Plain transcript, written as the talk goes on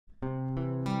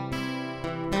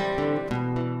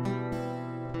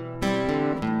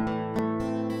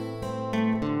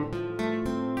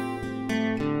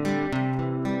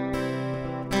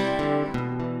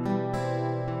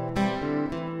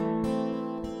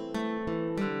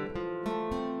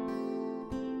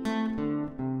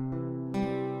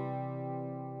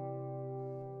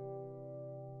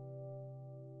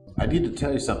I need to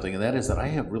tell you something, and that is that I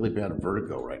have really bad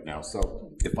vertigo right now.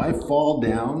 So if I fall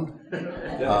down,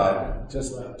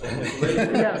 just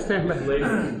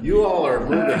you all are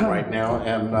moving right now,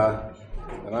 and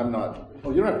I'm not. Oh,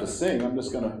 you don't have to sing. I'm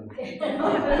just gonna. No,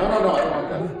 I don't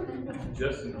want that.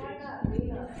 Just.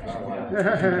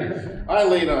 I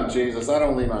lean on Jesus. I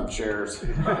don't lean on chairs.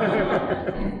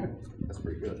 That's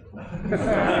pretty good.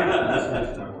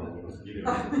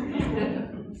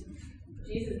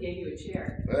 Jesus gave you a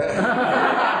chair.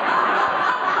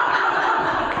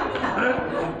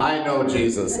 I know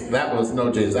Jesus. That was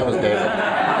no Jesus. That was David.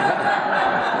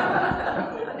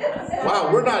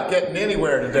 Wow, we're not getting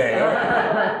anywhere today.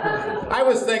 I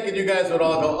was thinking you guys would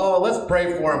all go, oh, let's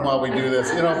pray for him while we do this,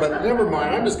 but never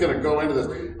mind. I'm just going to go into this.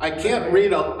 I can't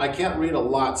read a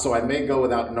lot, so I may go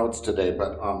without notes today,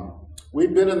 but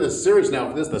we've been in this series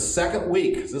now. This is the second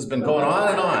week. This has been going on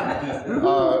and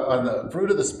on the fruit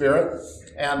of the Spirit.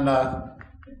 And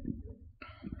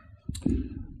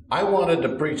I wanted to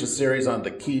preach a series on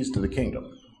the keys to the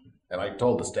kingdom. And I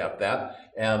told the staff that.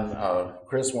 And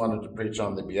Chris wanted to preach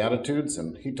on the Beatitudes,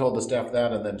 and he told the staff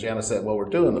that. And then Janice said, well, we're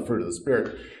doing the fruit of the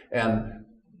Spirit. And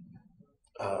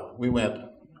we went,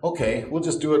 okay, we'll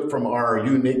just do it from our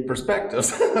unique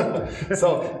perspectives.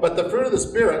 But the fruit of the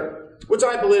Spirit, which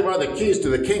I believe are the keys to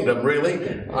the kingdom,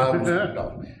 really.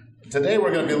 No. Today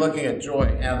we're going to be looking at joy.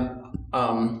 And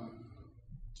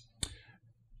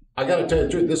I got to tell you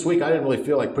the truth, this week I didn't really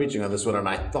feel like preaching on this one. And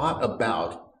I thought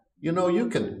about, you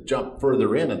can jump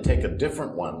further in and take a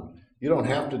different one. You don't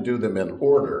have to do them in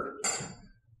order.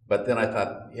 But then I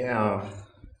thought, yeah,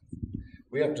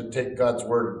 we have to take God's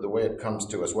word the way it comes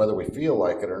to us, whether we feel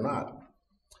like it or not.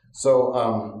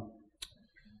 So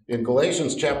in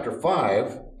Galatians chapter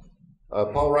 5,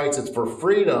 Paul writes, it's for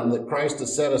freedom that Christ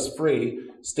has set us free.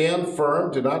 Stand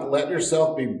firm. Do not let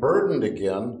yourself be burdened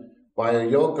again by a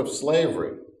yoke of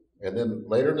slavery. And then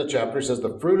later in the chapter, he says,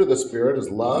 the fruit of the Spirit is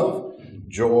love,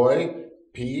 joy,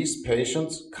 peace,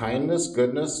 patience, kindness,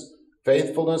 goodness,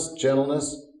 faithfulness,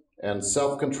 gentleness, and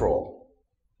self-control.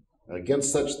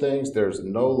 Against such things, there's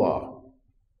no law.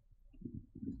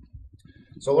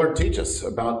 So Lord, teach us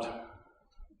about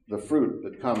the fruit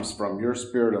that comes from your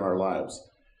Spirit in our lives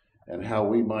and how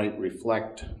we might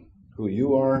reflect who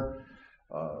you are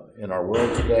in our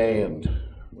world today and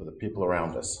with the people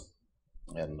around us.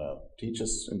 And teach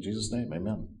us in Jesus' name,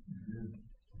 amen.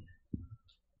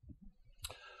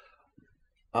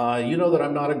 You know that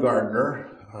I'm not a gardener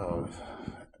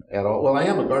at all. Well, I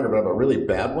am a gardener, but I'm a really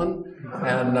bad one.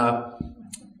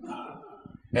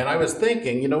 And I was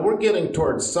thinking, we're getting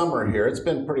towards summer here. It's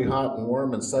been pretty hot and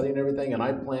warm and sunny and everything, and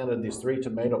I planted these 3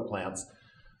 tomato plants,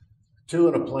 2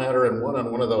 in a planter and 1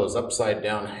 on one of those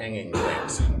upside-down hanging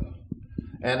things.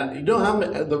 And you know how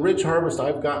the rich harvest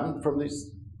I've gotten from these?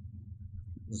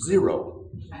 0.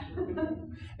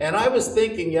 And I was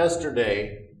thinking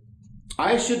yesterday,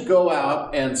 I should go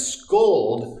out and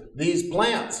scold these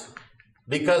plants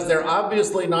because they're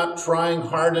obviously not trying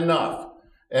hard enough.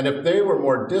 And if they were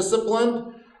more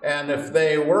disciplined, and if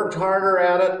they worked harder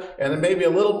at it, and maybe a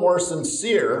little more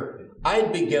sincere,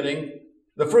 I'd be getting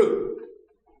the fruit,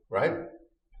 right?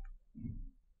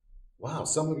 Wow,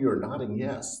 some of you are nodding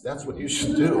yes. That's what you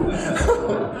should do.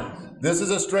 This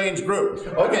is a strange group.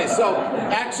 Okay, so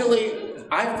actually,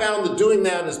 I found that doing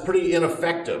that is pretty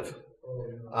ineffective.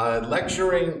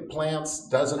 Lecturing plants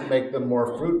doesn't make them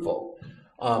more fruitful.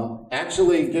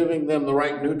 Actually giving them the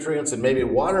right nutrients and maybe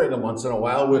watering them once in a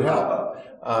while would help.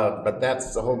 But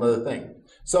that's a whole other thing.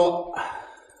 So,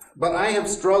 but I have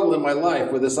struggled in my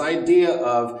life with this idea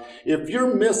of if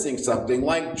you're missing something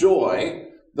like joy,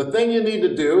 the thing you need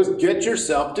to do is get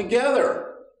yourself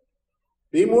together.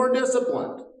 Be more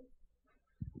disciplined.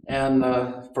 And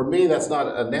for me, that's not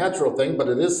a natural thing, but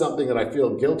it is something that I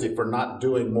feel guilty for not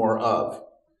doing more of.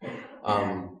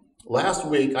 Last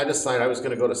week, I decided I was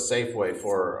going to go to Safeway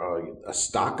for a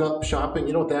stock-up shopping.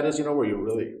 You know what that is? Where you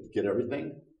really get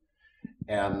everything?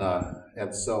 And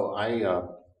so I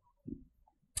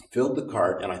filled the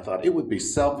cart, and I thought it would be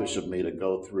selfish of me to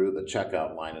go through the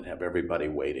checkout line and have everybody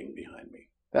waiting behind me.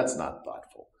 That's not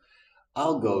thoughtful.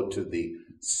 I'll go to the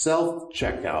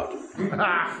self-checkout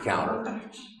counter.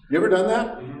 You ever done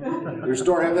that? Your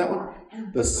store have that one?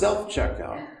 The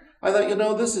self-checkout. I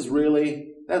thought, this is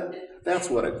really, that's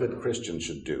what a good Christian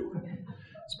should do,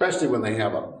 especially when they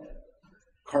have a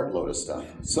cartload of stuff.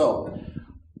 So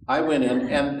I went in,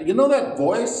 and you know that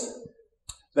voice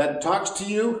that talks to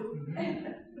you?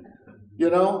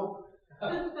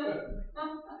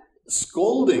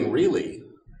 Scolding, really.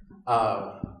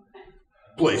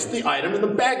 Place the item in the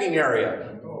bagging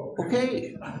area.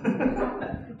 Okay.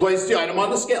 Place the item on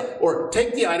the scale. Or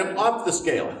take the item off the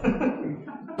scale.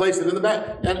 placed it in the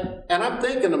bag. And I'm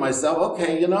thinking to myself,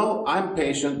 okay, you know, I'm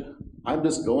patient. I'm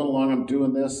just going along, I'm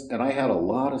doing this. And I had a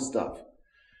lot of stuff.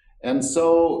 And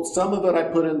so some of it I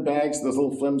put in bags, those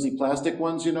little flimsy plastic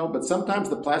ones, you know, but sometimes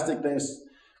the plastic things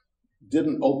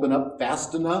didn't open up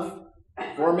fast enough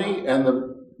for me, and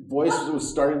the voice was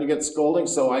starting to get scolding,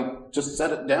 so I just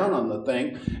set it down on the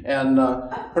thing, and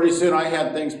pretty soon I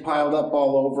had things piled up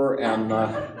all over, and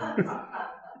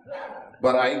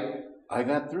but I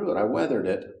got through it. I weathered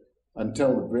it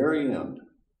until the very end,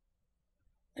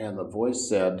 and the voice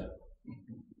said,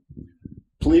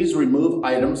 "Please remove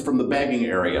items from the bagging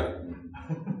area."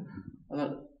 I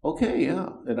thought, okay, yeah.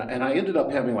 And I ended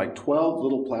up having like 12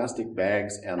 little plastic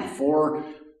bags and 4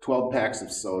 12 packs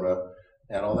of soda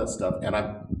and all that stuff. And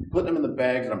I'm putting them in the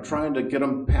bags, and I'm trying to get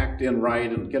them packed in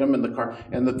right and get them in the car.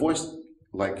 And the voice,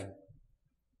 like,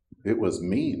 it was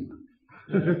mean.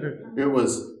 It was,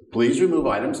 "Please remove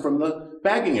items from the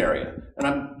bagging area." And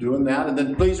I'm doing that, and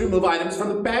then, "Please remove items from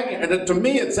the bagging area." And to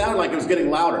me, it sounded like it was getting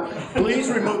louder.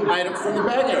 "Please remove items from the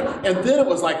bagging area." And then it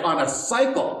was like on a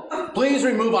cycle. "Please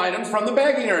remove items from the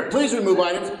bagging area. Please remove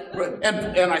items."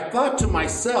 And I thought to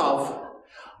myself,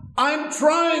 I'm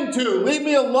trying to, leave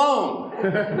me alone.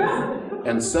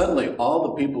 And suddenly all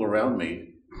the people around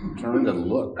me turned and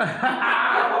looked. And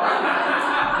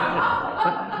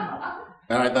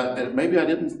I thought that maybe I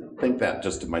didn't think that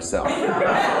just to myself.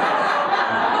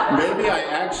 Maybe I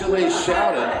actually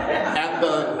shouted at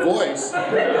the voice,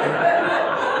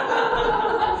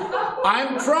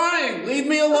 "I'm trying, leave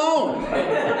me alone."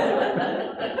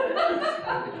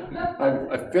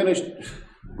 I finished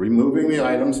removing the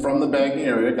items from the bagging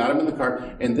area, got them in the car,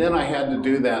 and then I had to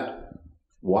do that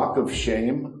walk of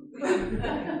shame,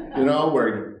 you know,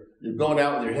 where you're going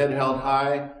out with your head held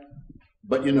high,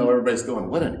 but you know everybody's going,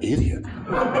 "What an idiot."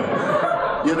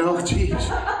 You know,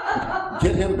 geez,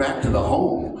 get him back to the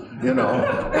home, you know.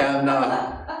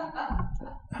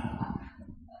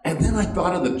 And then I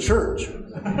thought of the church.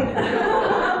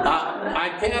 I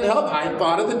can't help it. I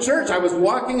thought of the church. I was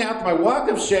walking out, my walk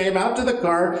of shame, out to the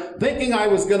car, thinking I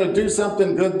was going to do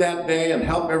something good that day and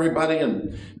help everybody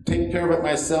and take care of it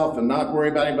myself and not worry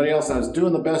about anybody else. I was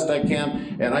doing the best I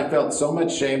can, and I felt so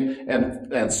much shame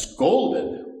and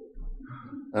scolded.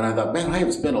 And I thought, man, I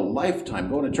have spent a lifetime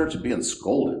going to church and being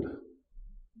scolded.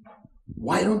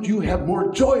 Why don't you have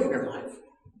more joy in your life?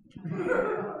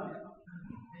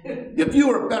 If you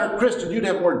were a better Christian, you'd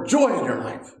have more joy in your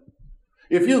life.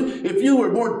 If you were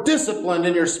more disciplined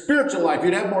in your spiritual life,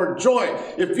 you'd have more joy.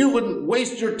 If you wouldn't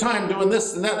waste your time doing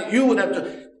this and that, you would have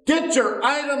to get your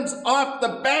items off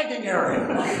the bagging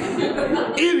area.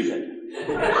 Idiot.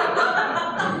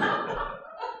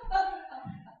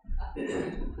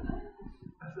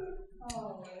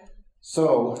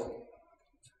 So,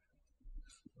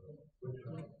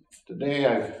 today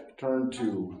I've turned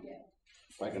to,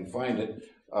 if I can find it,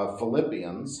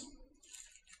 Philippians.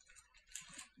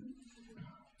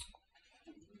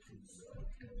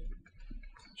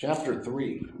 Chapter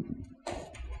 3.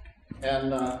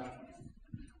 And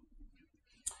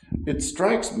it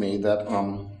strikes me that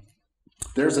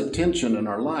there's a tension in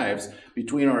our lives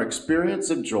between our experience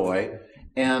of joy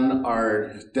and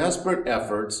our desperate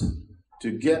efforts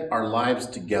to get our lives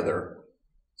together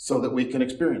so that we can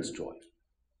experience joy.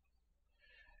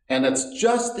 And it's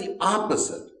just the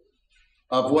opposite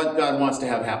of what God wants to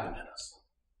have happen in us.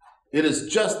 It is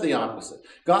just the opposite.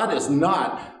 God is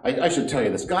not, I should tell you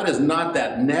this, God is not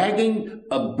that nagging,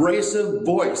 abrasive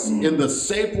voice in the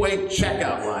Safeway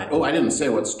checkout line. Oh, I didn't say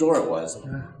what store it was.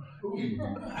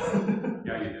 Yeah, you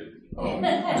did. Oh.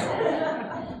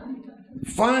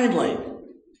 Finally,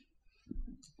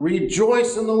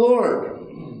 rejoice in the Lord.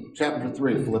 Chapter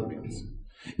 3 of Philippians.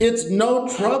 It's no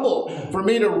trouble for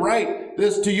me to write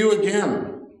this to you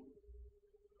again.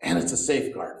 And it's a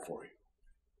safeguard for you.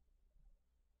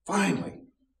 Finally,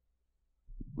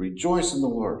 rejoice in the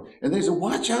Lord. And they said,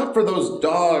 watch out for those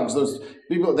dogs, those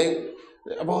people, they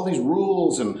have all these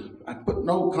rules, and I put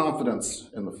no confidence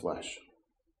in the flesh.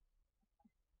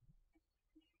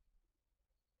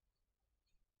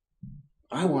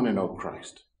 I want to know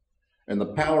Christ and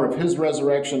the power of his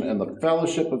resurrection and the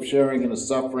fellowship of sharing in his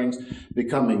sufferings,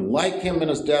 becoming like him in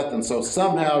his death, and so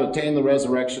somehow attain the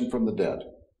resurrection from the dead.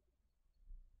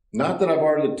 Not that I've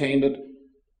already attained it.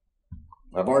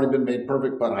 I've already been made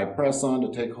perfect, but I press on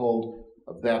to take hold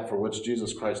of that for which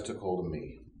Jesus Christ took hold of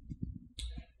me.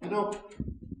 You know,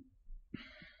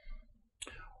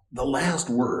 the last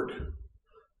word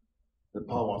that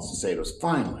Paul wants to say to us,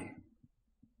 finally,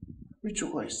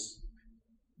 rejoice.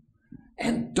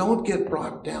 And don't get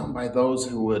brought down by those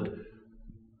who would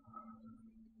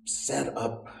set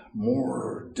up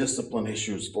more discipline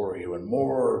issues for you and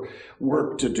more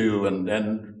work to do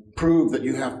and prove that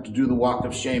you have to do the walk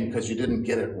of shame because you didn't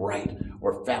get it right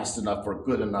or fast enough or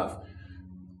good enough.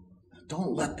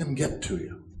 Don't let them get to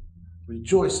you.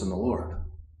 Rejoice in the Lord.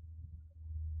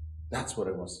 That's what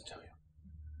I want to tell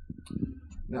you.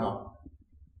 Now,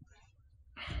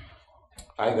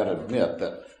 I got to admit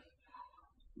that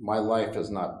my life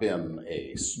has not been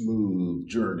a smooth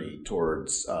journey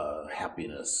towards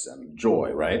happiness and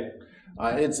joy, right?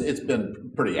 It's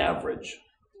been pretty average,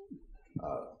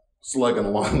 slugging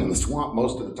along in the swamp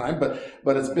most of the time.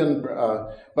 But it's been.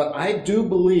 But I do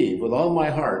believe with all my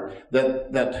heart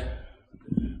that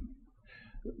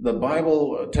the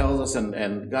Bible tells us,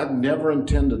 and God never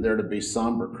intended there to be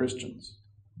somber Christians.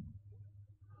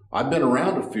 I've been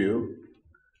around a few.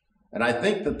 And I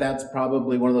think that that's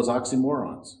probably one of those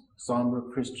oxymorons, somber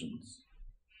Christians,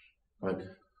 like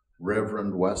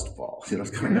Reverend Westfall. You know,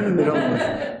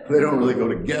 they don't really go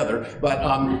together. But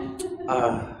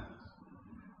have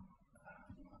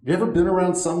you ever been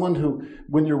around someone who,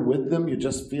 when you're with them, you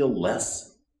just feel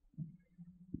less?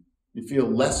 You feel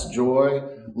less joy,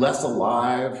 less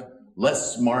alive,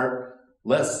 less smart,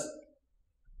 less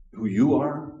who you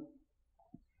are?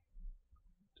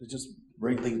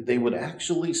 They would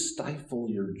actually stifle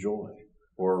your joy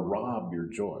or rob your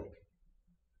joy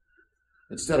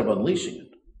instead of unleashing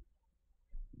it.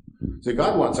 See,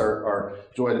 God wants our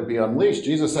joy to be unleashed.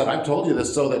 Jesus said, I've told you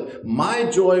this so that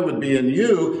my joy would be in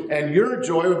you and your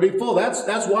joy would be full.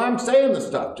 That's why I'm saying this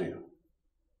stuff to you.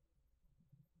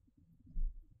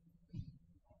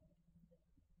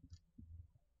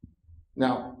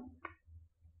 Now,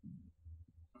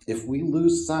 if we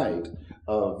lose sight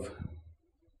of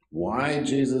why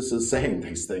Jesus is saying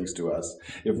these things to us,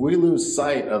 if we lose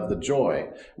sight of the joy,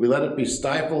 we let it be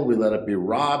stifled, we let it be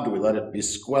robbed, we let it be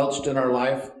squelched in our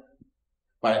life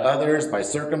by others, by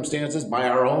circumstances, by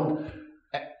our own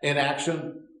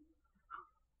inaction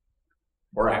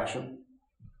or action,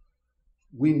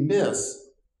 we miss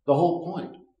the whole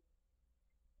point.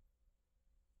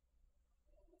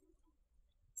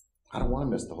 I don't want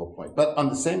to miss the whole point. But on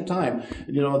the same time,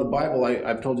 you know, the Bible,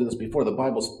 I've told you this before, the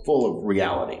Bible's full of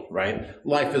reality, right?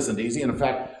 Life isn't easy. And in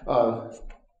fact,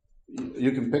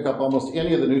 you can pick up almost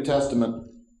any of the New Testament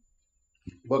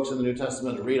books in the New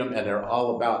Testament and read them, and they're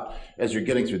all about, as you're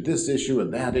getting through this issue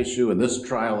and this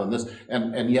trial and this,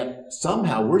 and yet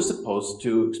somehow we're supposed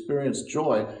to experience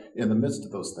joy in the midst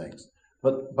of those things.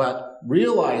 But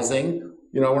realizing,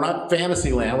 you know, we're not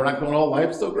fantasy land. We're not going, oh,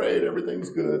 life's so great, everything's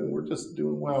good, and we're just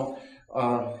doing well.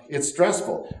 It's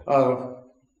stressful.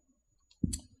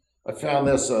 I found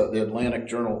this, the Atlantic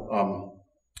Journal,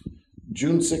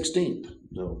 June 16th.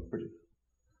 So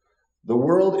the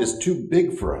world is too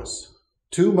big for us.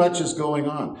 Too much is going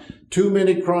on. Too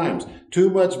many crimes. Too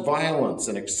much violence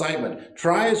and excitement.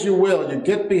 Try as you will, you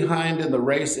get behind in the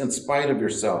race in spite of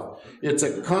yourself. It's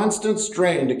a constant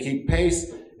strain to keep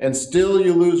pace, and still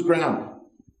you lose ground.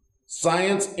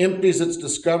 Science empties its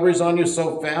discoveries on you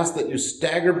so fast that you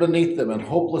stagger beneath them in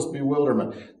hopeless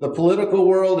bewilderment. The political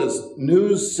world is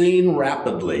news seen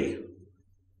rapidly.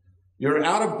 You're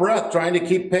out of breath trying to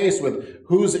keep pace with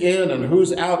who's in and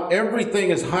who's out.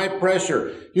 Everything is high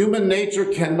pressure. Human nature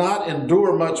cannot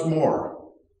endure much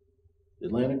more. The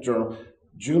Atlantic Journal,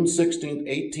 June 16th,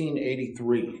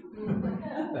 1883.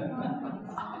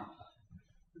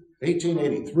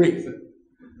 1883.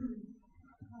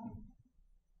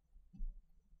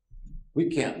 We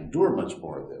can't endure much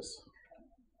more of this.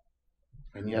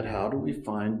 And yet, how do we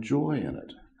find joy in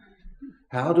it?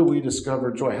 How do we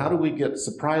discover joy? How do we get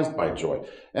surprised by joy?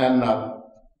 And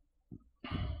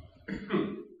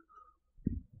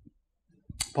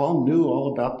Paul knew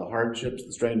all about the hardships,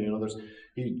 the strain. You know,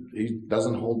 he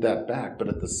doesn't hold that back. But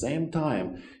at the same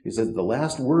time, he says the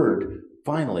last word,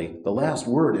 finally, the last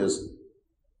word is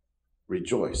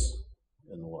rejoice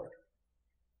in the Lord.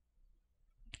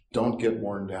 Don't get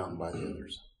worn down by the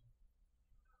others.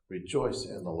 Rejoice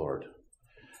in the Lord.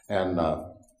 And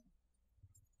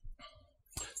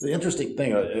the interesting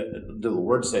thing, the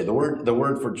words say, the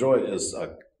word for joy is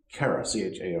chara,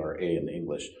 C-H-A-R-A in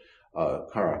English,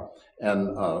 chara.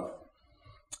 And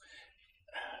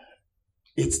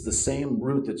it's the same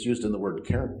root that's used in the word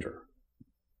character.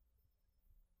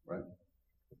 Right?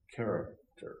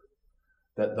 Character.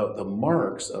 That the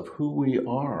marks of who we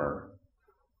are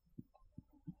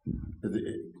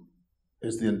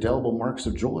is the indelible marks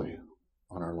of joy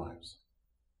on our lives.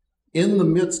 In the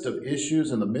midst of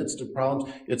issues, in the midst of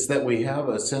problems, it's that we have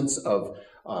a sense of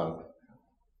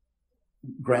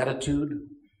gratitude,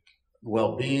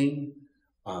 well-being,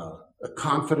 a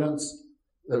confidence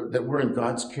that we're in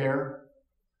God's care,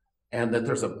 and that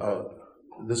there's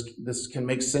this can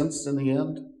make sense in the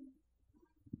end,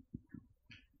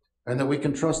 and that we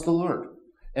can trust the Lord,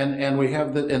 and we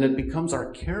have and it becomes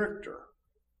our character,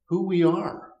 who we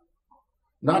are,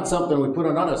 not something we put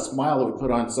on, not a smile that we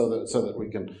put on so that we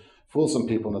can fool some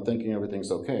people into thinking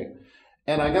everything's okay.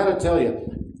 And I got to tell you,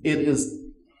 it is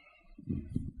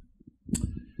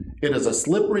a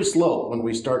slippery slope when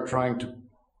we start trying to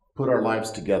put our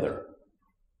lives together.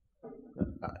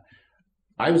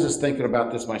 I was just thinking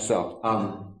about this myself.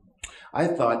 I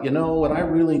thought, what I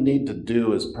really need to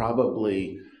do is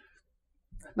probably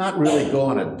not really go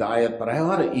on a diet, but I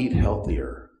ought to eat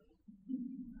healthier.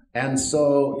 And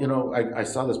so, I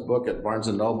saw this book at Barnes &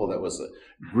 Noble that was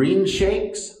green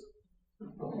shakes,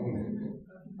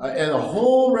 and a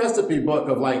whole recipe book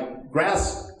of like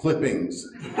grass clippings.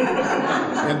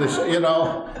 And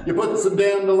you put some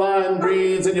dandelion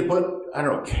greens, and you put, I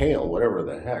don't know, kale, whatever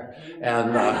the heck.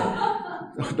 And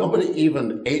nobody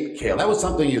even ate kale. That was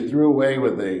something you threw away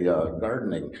with the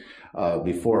gardening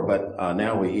before, but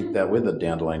now we eat that with the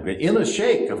dandelion green. In a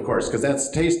shake, of course, because that's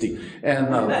tasty.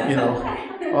 And,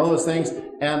 all those things.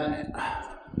 And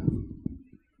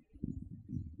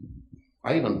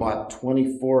I even bought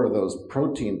 24 of those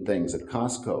protein things at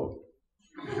Costco.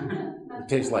 It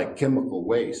tastes like chemical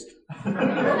waste. I'm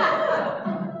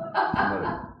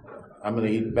going to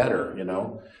eat better,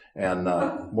 and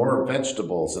more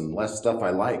vegetables and less stuff I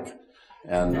like.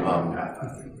 And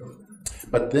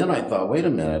but then I thought, wait a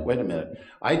minute.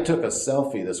 I took a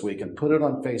selfie this week and put it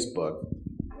on Facebook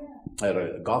at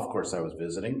a golf course I was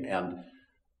visiting, and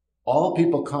all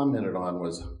people commented on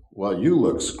was, well, you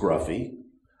look scruffy.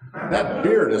 That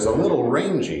beard is a little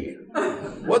rangy.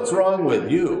 What's wrong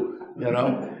with you?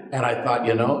 And I thought,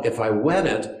 if I wet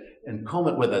it and comb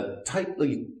it with a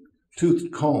tightly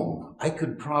toothed comb, I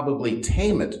could probably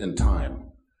tame it in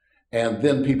time. And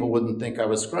then people wouldn't think I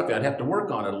was scruffy. I'd have to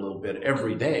work on it a little bit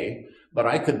every day, but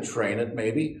I could train it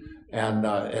maybe.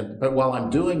 But while I'm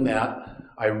doing that,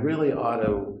 I really ought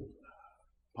to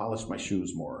polish my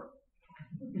shoes more.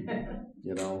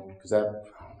 Because that,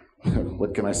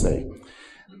 what can I say?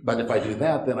 But if I do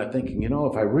that, then I'm thinking,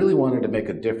 if I really wanted to make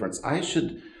a difference, I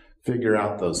should figure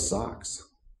out those socks.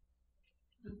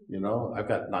 I've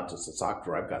got not just a sock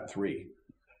drawer, I've got 3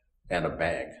 and a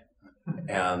bag,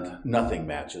 and nothing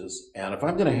matches. And if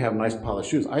I'm going to have nice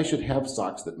polished shoes, I should have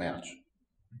socks that match.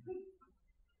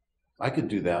 I could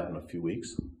do that in a few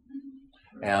weeks.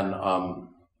 And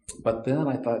but then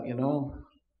I thought,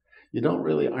 you don't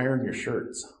really iron your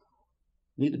shirts.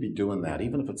 You need to be doing that,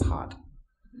 even if it's hot.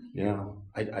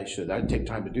 I should. I'd take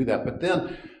time to do that. But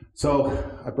then, so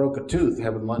I broke a tooth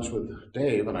having lunch with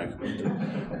Dave, and I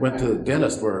went to the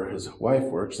dentist where his wife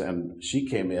works, and she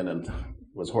came in and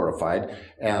was horrified.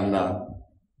 And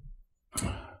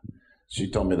she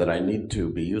told me that I need to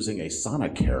be using a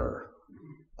Sonicare,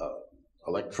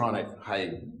 electronic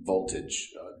high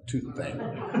voltage tooth thing,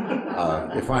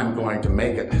 if I'm going to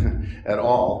make it at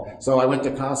all. So I went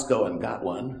to Costco and got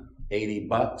one, $80.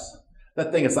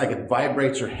 That thing is like it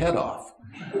vibrates your head off.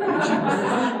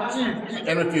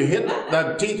 And if you hit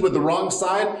the teeth with the wrong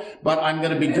side, but I'm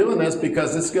going to be doing this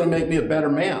because it's going to make me a better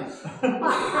man.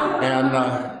 And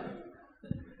I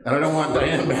don't want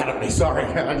Diane mad at me, sorry,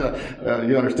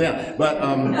 you understand. But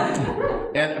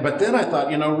then I thought,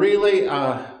 really,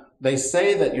 they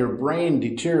say that your brain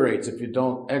deteriorates if you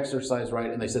don't exercise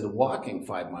right, and they said walking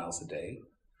 5 miles a day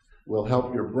will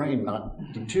help your brain not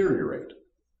deteriorate.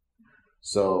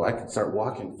 So I could start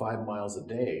walking 5 miles a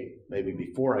day, maybe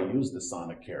before I use the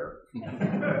Sonicare.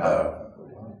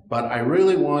 But I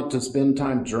really want to spend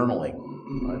time journaling.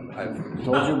 I've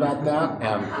told you about that,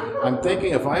 and I'm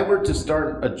thinking if I were to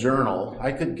start a journal,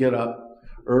 I could get up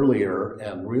earlier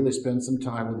and really spend some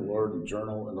time with the Lord and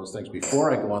journal and those things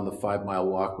before I go on the 5 mile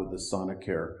walk with the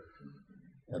Sonicare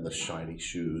and the shiny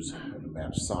shoes and the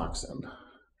matched socks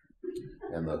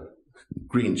and the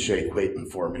green shake waiting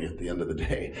for me at the end of the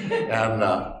day. And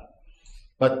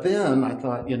but then I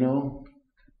thought,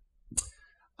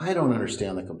 I don't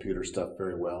understand the computer stuff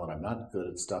very well, and I'm not good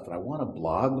at stuff, and I want to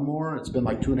blog more. It's been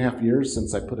like 2.5 years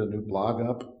since I put a new blog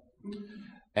up,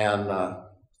 and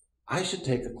I should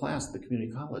take a class at the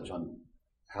community college on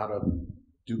how to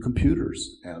do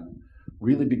computers and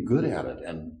really be good at it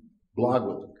and blog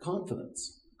with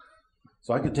confidence.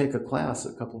 So I could take a class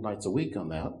a couple of nights a week on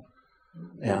that,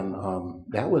 and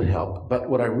that would help. But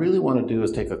what I really want to do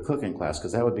is take a cooking class,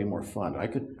 because that would be more fun. I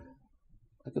could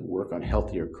work on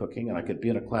healthier cooking, and I could be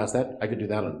in a class that I could do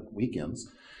that on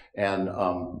weekends. And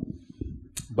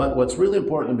but what's really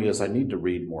important to me is I need to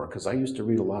read more, because I used to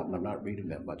read a lot, and I'm not reading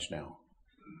that much now.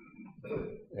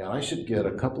 And I should get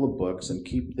a couple of books and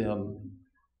keep them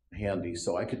handy,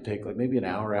 so I could take like maybe an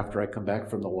hour after I come back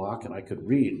from the walk, and I could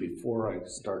read before I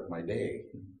start my day.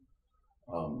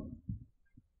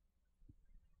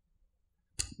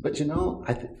 But you know,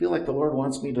 I feel like the Lord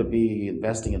wants me to be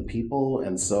investing in people,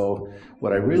 and so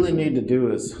what I really need to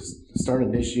do is start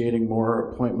initiating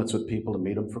more appointments with people to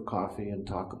meet them for coffee and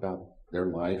talk about their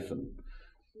life and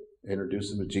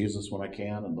introduce them to Jesus when I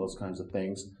can and those kinds of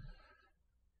things.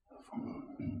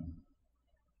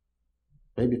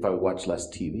 Maybe if I would watch less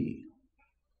TV,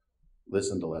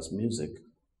 listen to less music.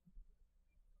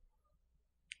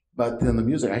 But then the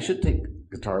music, I should take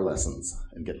guitar lessons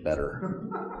and get better.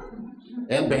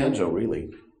 And banjo, really.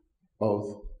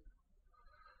 Both.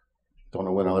 Don't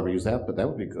know when I'll ever use that, but that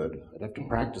would be good. I'd have to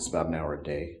practice about an hour a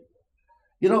day.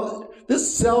 You know,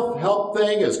 this self-help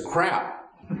thing is crap.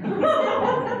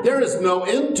 There is no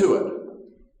end to it.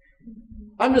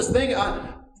 I'm just thinking,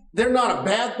 there's not a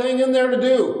bad thing in there to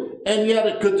do, and yet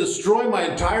it could destroy my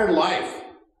entire life.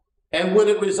 And would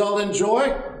it result in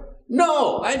joy?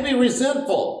 No, I'd be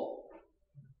resentful.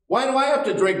 Why do I have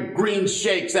to drink green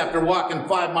shakes after walking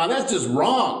 5 miles? That's just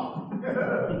wrong.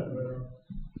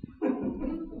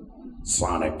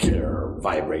 Sonic Care,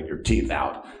 vibrate your teeth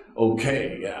out.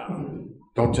 Okay, yeah.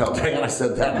 Don't tell Dan I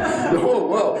said that. Oh,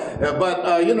 well.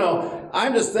 But, you know,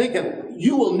 I'm just thinking,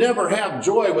 you will never have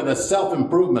joy with a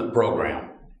self-improvement program.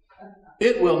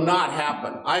 It will not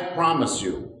happen. I promise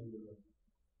you.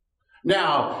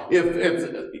 Now,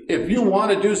 if you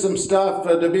want to do some stuff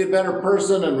to be a better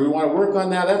person and we want to work on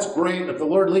that, that's great. If the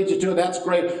Lord leads you to it, that's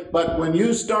great. But when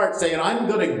you start saying, I'm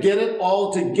going to get it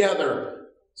all together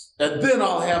and then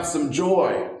I'll have some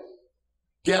joy,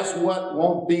 guess what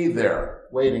won't be there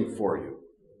waiting for you?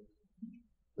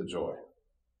 The joy.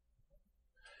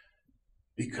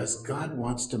 Because God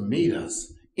wants to meet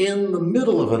us in the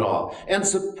middle of it all and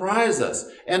surprise us.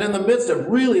 And in the midst of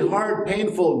really hard,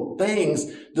 painful things,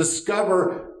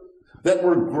 discover that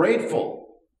we're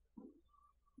grateful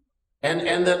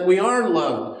and that we are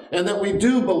loved and that we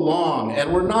do belong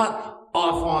and we're not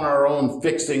off on our own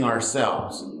fixing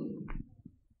ourselves.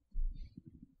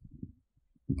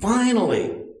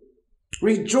 Finally,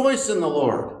 rejoice in the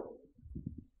Lord.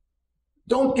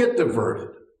 Don't get diverted.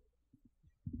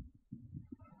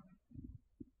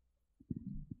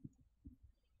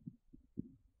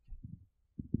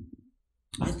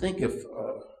 I think if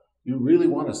you really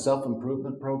want a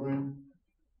self-improvement program,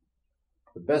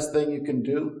 the best thing you can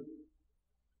do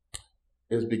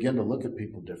is begin to look at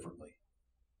people differently.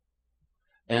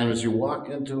 And as you walk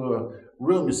into a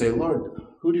room, you say, Lord,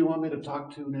 who do you want me to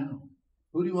talk to now?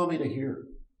 Who do you want me to hear?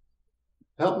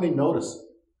 Help me notice.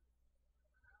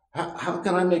 How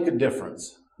can I make a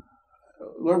difference?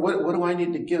 Lord, what do I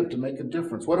need to give to make a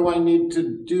difference? What do I need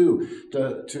to do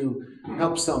to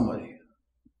help somebody?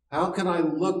 How can I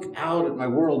look out at my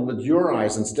world with your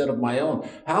eyes instead of my own?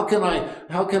 How can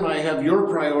I have your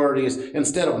priorities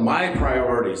instead of my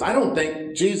priorities? I don't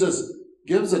think Jesus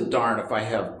gives a darn if I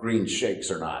have green shakes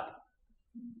or not.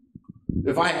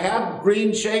 If I have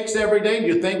green shakes every day, do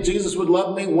you think Jesus would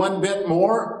love me one bit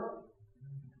more?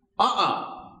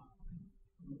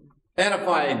 And if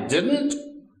I didn't,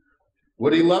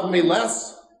 would he love me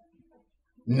less?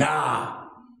 Nah.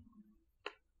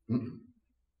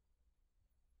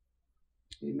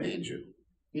 He made you.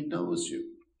 He knows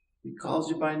you. He calls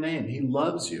you by name. He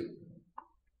loves you.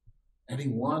 And he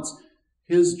wants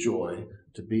his joy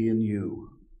to be in you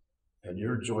and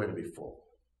your joy to be full.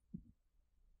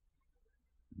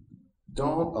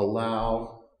 Don't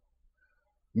allow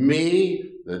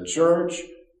me, the church,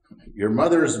 your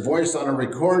mother's voice on a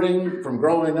recording from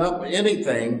growing up,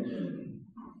 anything,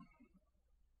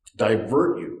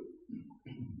 divert you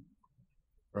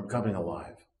from coming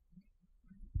alive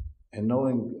and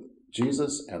knowing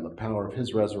Jesus and the power of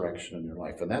his resurrection in your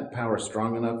life. And that power is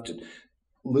strong enough to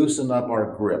loosen up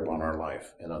our grip on our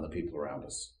life and on the people around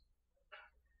us.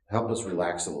 Help us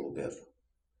relax a little bit.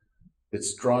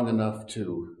 It's strong enough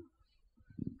to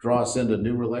draw us into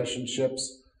new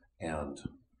relationships, and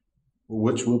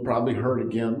which we'll probably hurt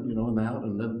again, in that,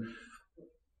 and then,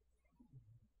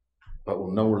 but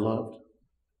we'll know we're loved.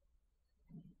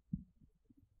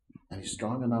 And he's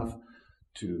strong enough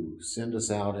to send us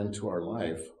out into our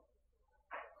life,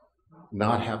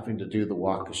 not having to do the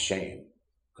walk of shame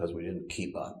because we didn't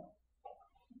keep up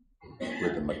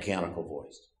with the mechanical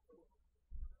voice.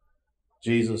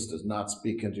 Jesus does not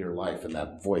speak into your life in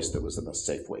that voice that was in the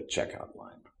Safeway checkout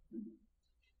line.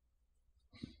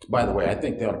 By the way, I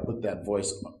think they ought to put that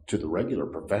voice to the regular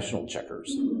professional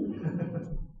checkers.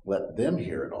 Let them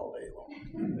hear it all day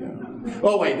long. Yeah.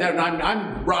 Oh, wait,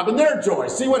 I'm robbing their joy.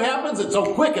 See what happens? It's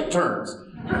so quick it turns.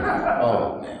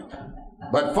 Oh, man.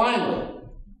 But finally,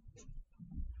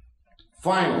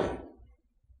 Finally,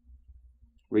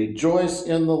 rejoice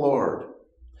in the Lord.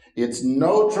 It's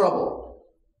no trouble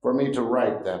for me to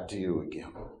write that to you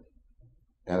again.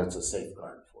 And it's a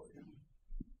safeguard for you.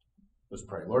 Let's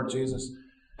pray. Lord Jesus,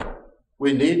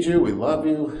 we need you, we love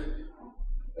you,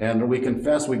 and we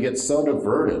confess we get so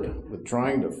diverted with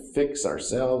trying to fix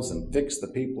ourselves and fix the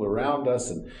people around us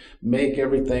and make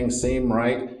everything seem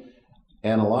right.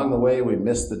 And along the way, we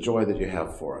miss the joy that you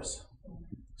have for us.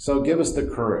 So give us the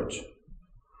courage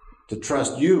to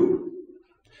trust you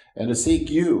and to seek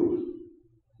you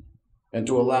and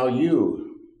to allow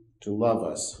you to love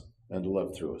us and to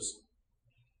love through us.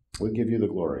 We give you the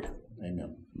glory.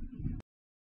 Amen.